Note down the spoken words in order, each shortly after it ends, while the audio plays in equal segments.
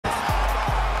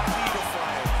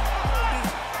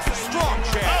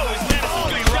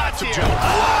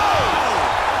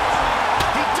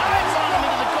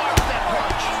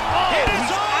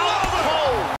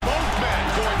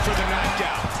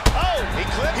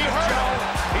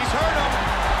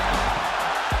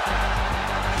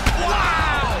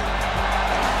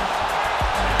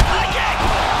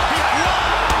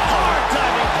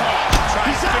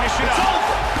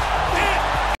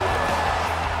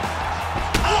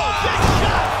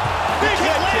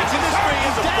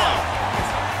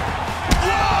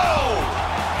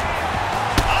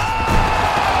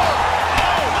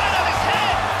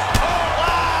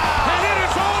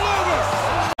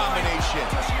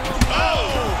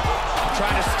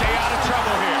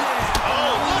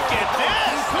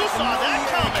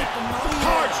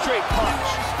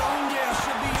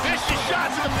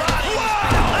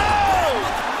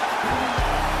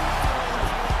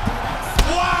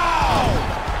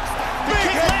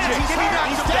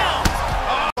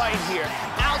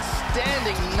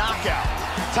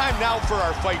Time now for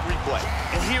our fight replay.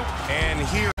 And here.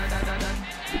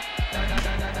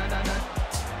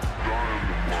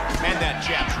 Man, that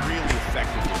jab's really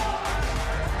effective.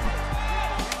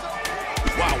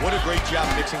 Wow, what a great job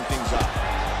mixing things up.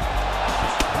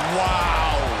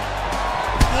 Wow.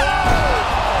 Whoa!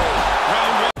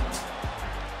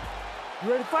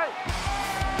 You ready to fight?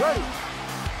 Ready.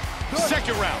 Good.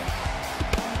 Second round.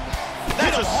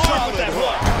 That's a solid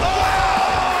hook. Oh!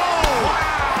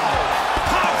 Wow!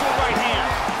 Powerful right hand.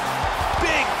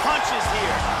 Big punches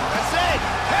here. That's it.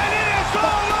 And it is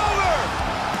all over.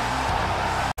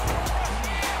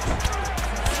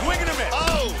 Swinging him in.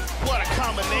 Oh, what a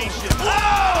combination.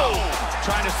 Oh!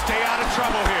 Trying to stay out of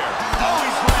trouble here. Oh,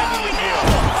 he's landing it here.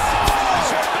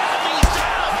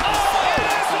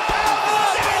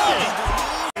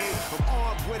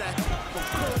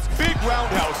 Big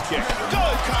roundhouse kick.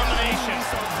 Good combination.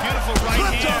 Beautiful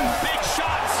right hand. Big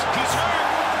shots. He's hurt.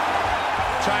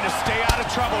 Trying to stay out of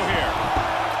trouble here.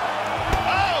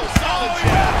 Oh, solid he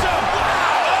jab. wrapped him.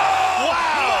 Wow.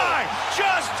 Wow.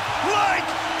 Just like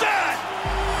that.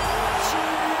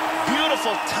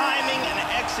 Beautiful timing and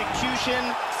execution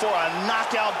for a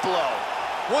knockout blow.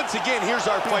 Once again, here's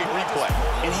our fight replay.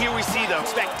 And here we see the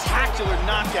spectacular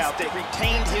knockout that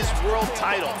retained his world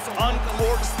title.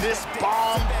 Uncorks this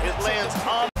bomb. It lands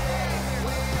on.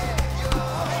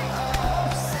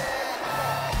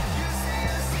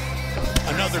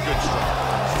 Another good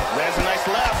strike. Lands a nice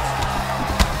left.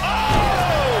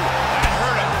 Oh! That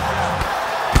hurt him.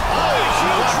 Oh,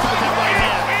 huge with that right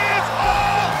hand. It's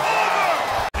all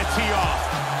over. And tee off.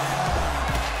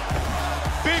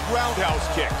 Big roundhouse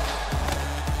kick.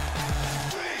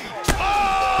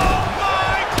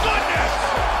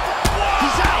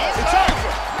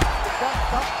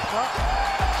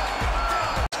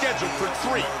 Scheduled for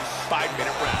 3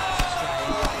 5-minute rounds.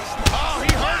 Oh,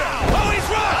 he hurt him. Oh, he's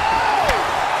run. Oh!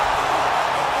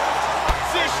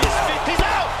 Vicious. He's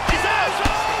out. He's out.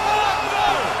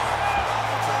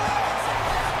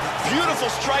 Beautiful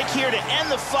strike here to end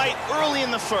the fight early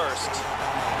in the first.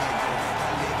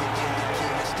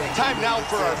 Time now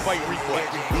for our fight replay.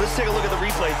 Let's take a look at the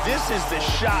replay. This is the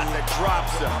shot that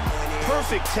drops him.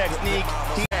 Perfect technique.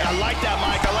 I like that,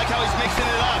 Mike. I like how he's mixing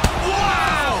it up.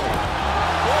 Wow!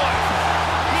 Boy,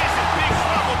 he is in big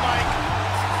trouble, Mike.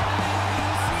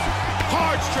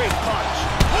 Hard straight punch.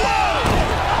 Whoa!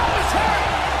 Oh, he's hurt.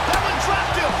 That one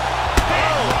dropped him.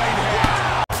 Big right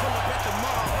hand.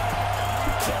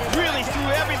 Really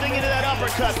threw everything into that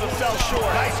uppercut, but fell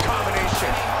short. Nice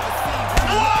combination.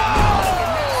 Whoa!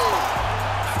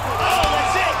 Oh,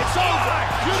 that's it. It's over.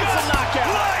 Beautiful knockout.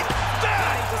 Like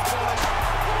that.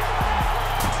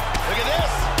 Look at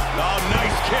this. Oh,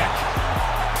 nice kick.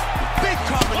 Big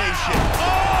combination.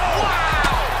 Oh!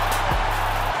 Wow!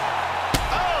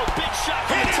 Oh, big shot.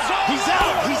 He's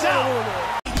out. He's out.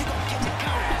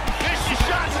 Vicious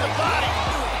shot to the body.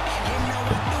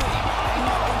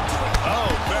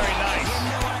 Oh, very nice.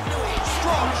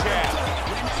 Strong jab.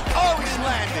 Oh, he's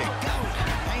landing.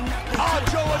 Oh,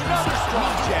 Joe, another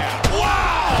strong jab.